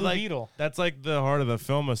to No, see but Blue like Beetle. that's like the heart of the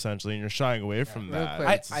film essentially, and you're shying away from Real that. quick,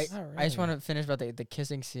 It's- I just want to finish about the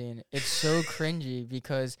kissing scene. It's so cringy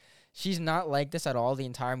because she's not like this at all the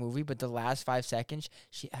entire movie, but the last 5 seconds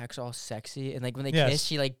she acts all sexy and like when they Yes. kiss,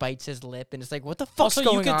 she like bites his lip and it's like what the fuck's Also,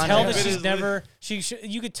 going you could on? tell right that now? It she's is never.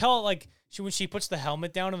 You could tell like when she puts the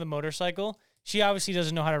helmet down on the motorcycle. She obviously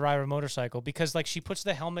doesn't know how to ride a motorcycle because like she puts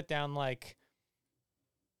the helmet down like.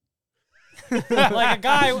 like a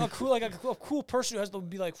guy, a cool person who has to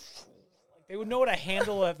be like they would know how to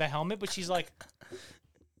handle the helmet, but she's like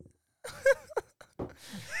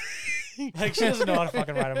she doesn't know how to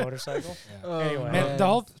fucking ride a motorcycle. Oh, Anyway. Man,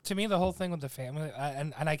 man. to me, the whole thing with the family,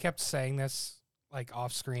 and I kept saying this like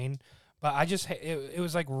off screen, but I just it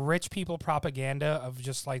was like rich people propaganda of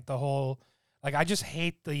just like the whole like I just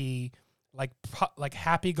hate the like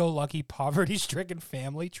happy go lucky poverty stricken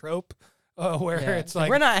family trope where Yeah. it's like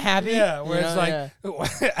we're not happy. yeah where you it's know?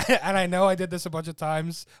 like and I know I did this a bunch of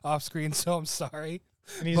times off screen, so I'm sorry.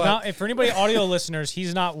 And he's But- not. And for anybody audio listeners,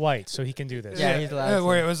 he's not white, so he can do this. Yeah, he's allowed to.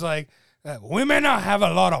 where it was like we may not have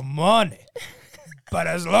a lot of money, but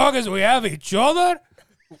as long as we have each other,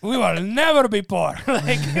 we will never be poor.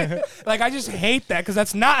 like I just hate that because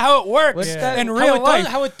that's not how it works What's that- in How real it life.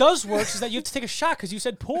 how it does work is that you have to take a shot because you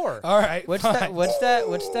said poor. All right, What's fine. that? What's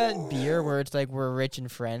that beer where it's like we're rich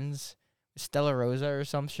and friends? Stella Rosa or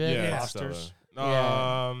some shit. yeah, Yeah. Fosters.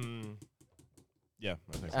 Yeah. Yeah,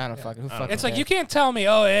 I think so. I don't fucking. Who I don't fucking It's like cares? you can't tell me,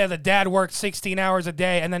 oh yeah, the dad worked 16 hours a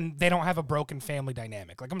day, and then they don't have a broken family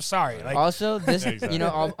dynamic. Like I'm sorry, like Also, this Yeah, exactly. you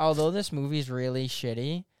know, although this movie's really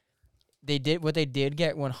shitty, they did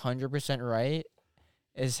get 100% right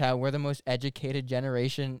is how we're the most educated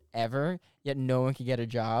generation ever, yet no one can get a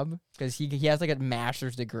job because he has like a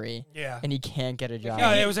master's degree yeah. and he can't get a job.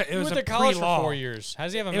 Yeah, it was a He went a to college pre-law. for 4 years. How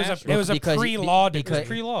does he have a It was master's? a, it was a Because- pre-law. It was because-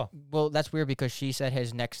 pre-law. Well, that's weird because she said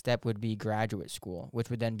his next step would be graduate school, which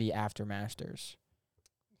would then be after masters.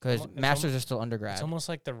 Because It's masters are still undergrad. It's almost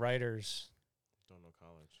like the writers. Don't know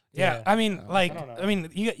college. Yeah, I mean, I don't know. I mean,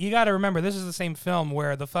 you got to remember, this is the same film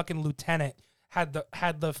where the fucking lieutenant had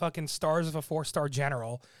the fucking stars of a 4-star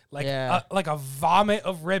general, like like a vomit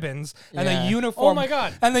of ribbons, and the uniform. Oh my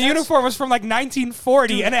god! And the uniform was from like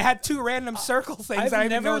 1940, and it had 2 random circle things. I've I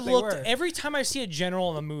didn't never know what looked. they were. Every time I see a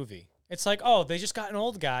general in a movie, it's like, oh, they just got an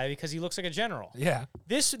old guy because he looks like a general. Yeah,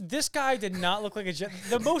 This guy did not look like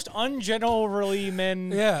the most ungenerally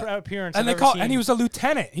men appearance. and I've they ever seen. and he was a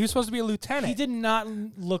lieutenant. He was supposed to be a lieutenant. He did not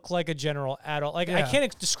look like a general at all. Like I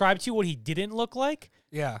can't describe to you what he didn't look like.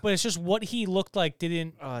 Yeah, But it's just what he looked like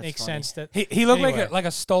didn't make sense. That he looked anyway. like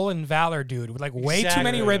a stolen valor dude with like way too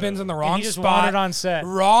many ribbons in the And wrong he just spot, wandered on set.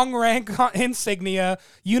 wrong rank insignia,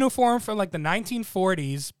 uniform from like the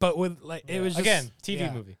 1940s, but with like it was just, Again,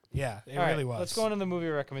 TV movie. Yeah, it All right, really was. Let's go into the movie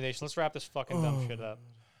recommendation. Let's wrap this fucking dumb shit up.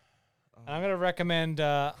 And I'm gonna recommend.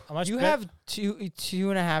 You have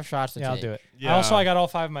 2.5 shots to Yeah, I'll take. do it. Yeah. I got all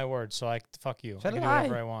 5 of my words, so fuck you. So I can did do I.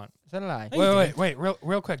 whatever I want. Is that a lie? Wait,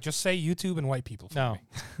 real quick. Just say YouTube and white people. For No,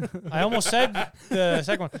 me. I almost said the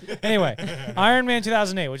second one. Anyway, Iron Man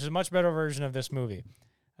 2008, which is a much better version of this movie.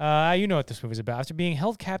 You know what this movie's about. After being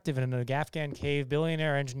held captive in an Afghan cave,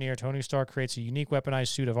 billionaire engineer Tony Stark creates a unique weaponized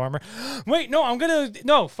suit of armor. Wait,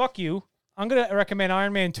 no, fuck you. I'm going to recommend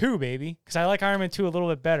Iron Man 2, baby, because I like Iron Man 2 a little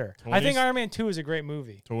bit better. I think Iron Man 2 is a great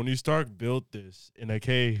movie. Tony Stark built this in a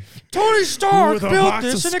cave. Tony Stark With a built box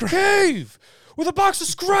this of in a cave with a box of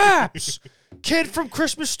scraps. Kid from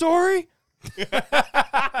Christmas Story.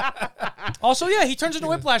 Also, yeah, he turns into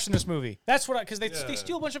Whiplash in this movie. That's what because they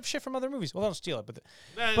steal a bunch of shit from other movies. Well, they don't steal it,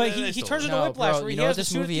 but he turns into Whiplash where he has the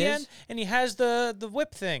suit at the end and he has the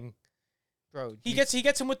whip thing. Bro, He gets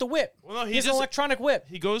him with the whip. Well, no, he has an electronic whip.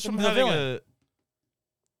 He goes from The having villain.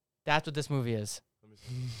 That's what this movie is.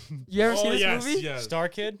 You ever see this movie? Yes. Star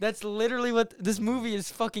Kid. That's literally what this movie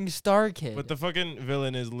is. Fucking Star Kid. But the fucking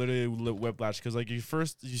villain is literally Whiplash because like you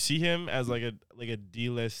see him as like a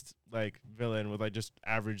D-list like villain with like just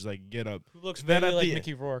average like get up. Who looks Then very at like the-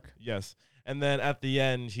 Mickey Rourke. Yes. And then at the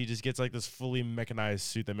end, he just gets like this fully mechanized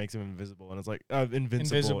suit that makes him invisible, and it's like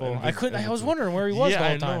invincible. I was wondering where he was the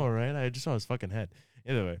whole time. I know, right? I just saw his fucking head.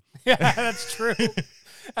 Either way. Yeah, that's true.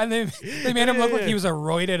 And they made him look like he was a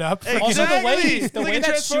roided up. Hey, Also, the way Exactly. Like a the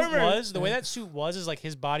way that suit was is like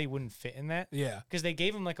his body wouldn't fit in that Yeah. because they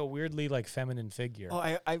gave him like a weirdly like feminine figure. Oh,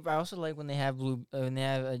 I also like when they have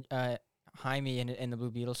Jaime in the Blue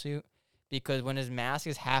Beetle suit, because when his mask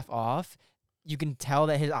is half off, you can tell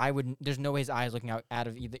that his eye there's no way his eye is looking out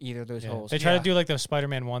of either of those holes. They try to do like the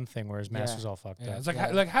Spider-Man 1 thing where his mask Yeah. was all fucked Yeah, up. it's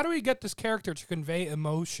like how do we get this character to convey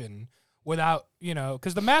emotion without,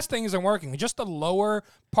 because the mask thing isn't working. Just the lower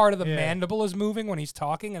part of the mandible is moving when he's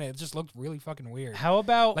talking, and it just looked really fucking weird. How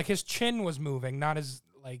about Like his chin was moving, not his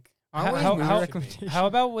like. how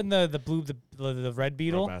about when the red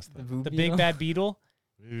beetle, the big bad beetle,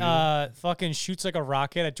 fucking shoots like a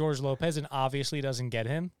rocket at George Lopez and obviously doesn't get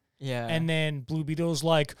him, Yeah. and then Blue Beetle's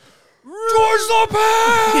like George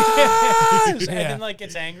Lopez, and then like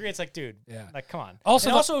gets angry. It's like, dude, like come on. Also,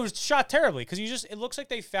 it was shot terribly because it looks like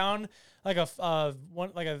they found like a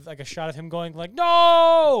shot of him going like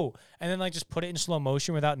no, and then like just put it in slow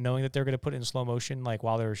motion without knowing that they're gonna put it in slow motion like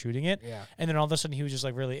while they were shooting it. Yeah. And then all of a sudden he was just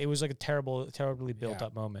like it was like a terribly built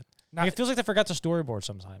up moment. Like, it feels like they forgot to storyboard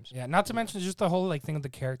sometimes. Yeah, not to mention just the whole like thing of the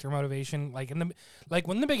character motivation. Like in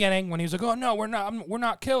the beginning when he was like, "Oh no, we're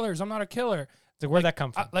not killers. I'm not a killer." Like, where'd that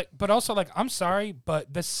come from? But also like, I'm sorry,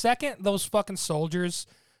 but the second those fucking soldiers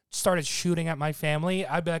started shooting at my family,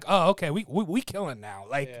 I'd be like, "Oh, okay, we killing now."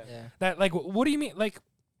 Like that. Like, what do you mean? Like,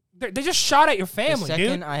 they just shot at your family, the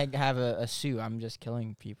second dude. I have a suit, I'm just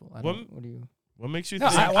killing people. What do you? What makes you No,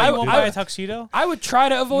 think? I won't buy a tuxedo. I would try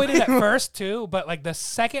to avoid it at first too, but like the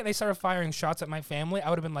second they started firing shots at my family, I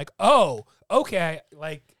would have been like, "Oh, okay."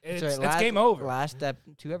 Like it's game over. Last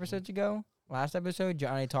 2 episodes ago,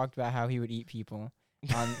 Johnny talked about how he would eat people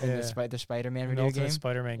in the Spider-Man video game.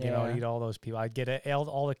 Spider-Man game, I would eat all those people. I'd get it,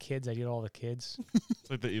 all the kids. I'd eat all the kids. It's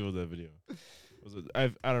like the Evil Dead video. I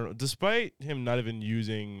don't know. Despite him not even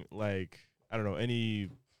using like any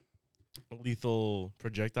lethal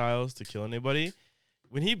projectiles to kill anybody,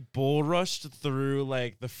 when he bull rushed through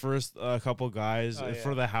like the first couple guys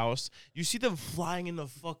for the house, you see them flying in the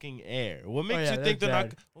fucking air. What makes you think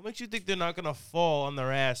What makes you think they're not gonna fall on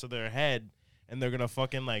their ass or their head and they're gonna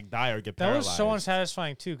fucking like die or get paralyzed? That was so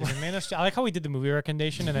unsatisfying too. Because in Man of Steel, I like how we did the movie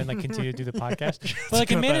recommendation and then like continue to do the podcast. But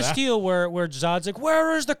like in Man of Steel, where Zod's like,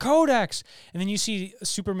 "Where is the Codex?" and then you see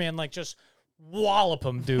Superman like just wallop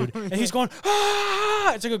him, dude, and he's going,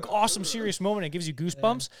 "Ah!" It's like an awesome, serious moment. It gives you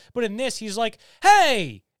goosebumps. But in this, he's like,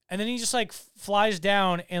 "Hey!" And then he just like flies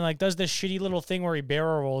down and like does this shitty little thing where he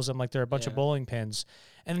barrel rolls them like they're a bunch of bowling pins.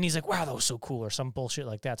 And then he's like, wow, that was so cool, or some bullshit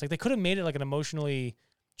like that. It's like they could have made it like an emotionally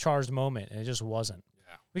charged moment, and it just wasn't.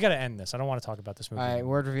 Yeah. We got to end this. I don't want to talk about this movie. All right,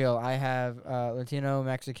 word reveal. I have Latino,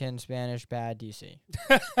 Mexican, Spanish, bad, DC.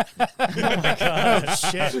 Oh my God.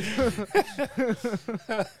 Shit.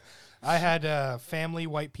 I had family,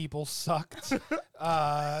 white people sucked.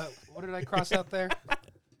 What did I cross out there?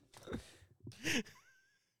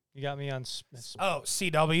 You got me on. Oh,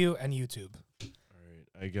 CW and YouTube.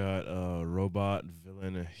 I got a robot,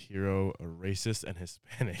 villain, a hero, a racist, and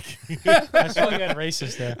Hispanic. I saw you had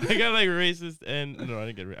racist there. I got like racist and no, I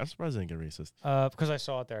didn't get. I'm surprised I didn't get racist. Because I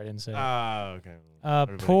saw it there, I didn't say it.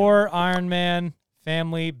 Okay. Poor, Iron Man,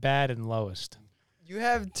 family, bad, and lowest. You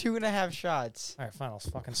have 2.5 shots. All right, fine. I'll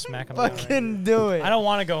fucking smack him down. Fucking do it. I don't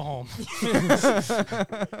want to go home.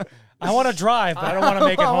 I want to drive, but I don't want to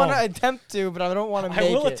make it I home. want to attempt to, but I don't want to make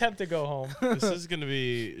it. I will attempt to go home. This is gonna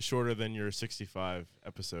be shorter than your 65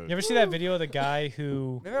 episode. You ever see that video of the guy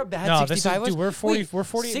who? Remember how bad No, 65 was? dude, we're 40. Wait, We're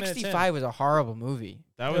 48 minutes in. 65 was a horrible movie.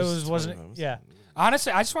 That wasn't. Yeah.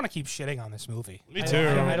 Honestly, I just want to keep shitting on this movie. Me too.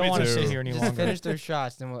 I don't Me want to too. sit here any Just longer. finish those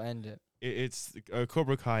shots, then we'll end it. It's a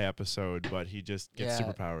Cobra Kai episode, but he just gets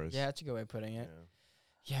superpowers. Yeah, that's a good way of putting it.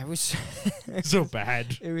 Yeah, it was So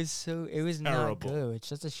bad. It was not Terrible. good. It's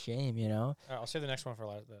just a shame, you know. All right, I'll save the next one for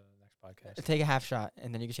the next podcast. Take a half shot,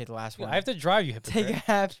 and then you can say the last Dude, one. I have to drive you. Take a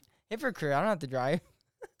half hypocrite. I don't have to drive.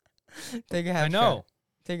 Take a half. I know. Shot.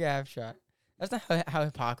 Take a half shot. That's not how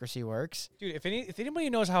hypocrisy works. Dude, if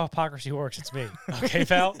anybody knows how hypocrisy works, it's me. Okay,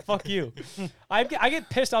 pal? Fuck you. I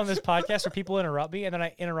get pissed on this podcast where people interrupt me, and then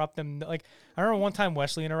I interrupt them. Like, I remember one time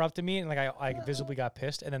Wesley interrupted me, and like I visibly got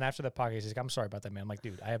pissed. And then after the podcast, he's like, I'm sorry about that, man. I'm like,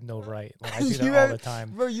 dude, I have no right. Like, I do that all the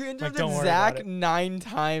time. Bro, you interrupted don't worry Zach about it. 9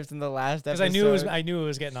 times in the last episode. Because I knew it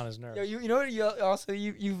was getting on his nerves. Yo, you know what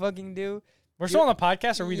you fucking do? We're still on the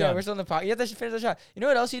podcast, or are we Yeah, done? we're still on the podcast. You have to finish the shot. You know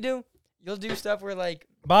what else you do? You'll do stuff where like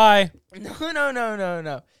Bye.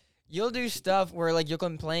 No. You'll do stuff where like you'll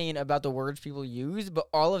complain about the words people use, but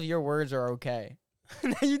all of your words are okay.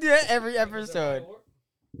 You do that every episode.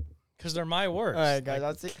 Because they're my words. All right, guys.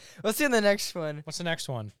 Let's see in the next one. What's the next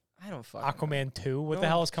one? I don't fucking know. Aquaman 2? What the No.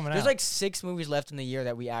 hell is coming There's out? like 6 movies left in the year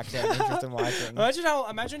that we actually have interest in watching.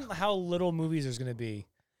 Imagine how little movies there's going to be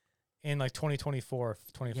in like 2024,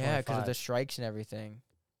 2025. Yeah, because of the strikes and everything.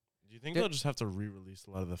 Do you think they'll just have to re-release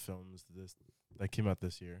a lot of the films that came out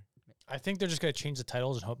this year? I think they're just going to change the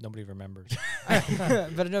titles and hope nobody remembers.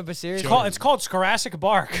 but seriously. It's called Scholastic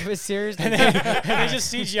Bark. But seriously. and they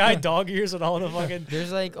just CGI dog ears and all the fucking...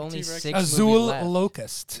 There's like only T-Rex. 6 movies Azul left.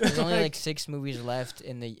 Locust. There's only like 6 movies left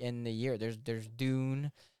in the year. There's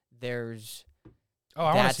Dune. There's Oh,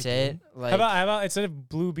 I want to that's see it. Dune. Like How about instead of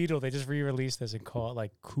Blue Beetle, they just re-released this and call it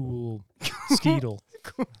like Cool Skeetle.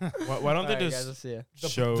 Why don't they Alright, guys, just we'll see ya.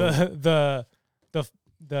 show?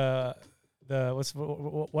 The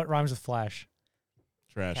what rhymes with Flash?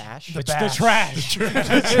 Trash. Cash. The The bash. trash.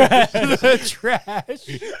 The trash.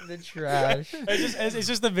 The trash. It's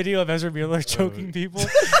just the video of Ezra Miller choking people.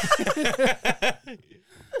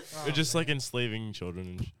 They're just like enslaving children.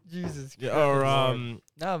 And Jesus. yeah, Christ. or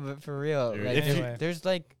No, but for real, Dude, like if you- Anyway. there's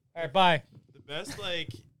like All right, bye. the best I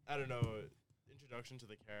don't know introduction to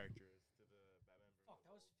the character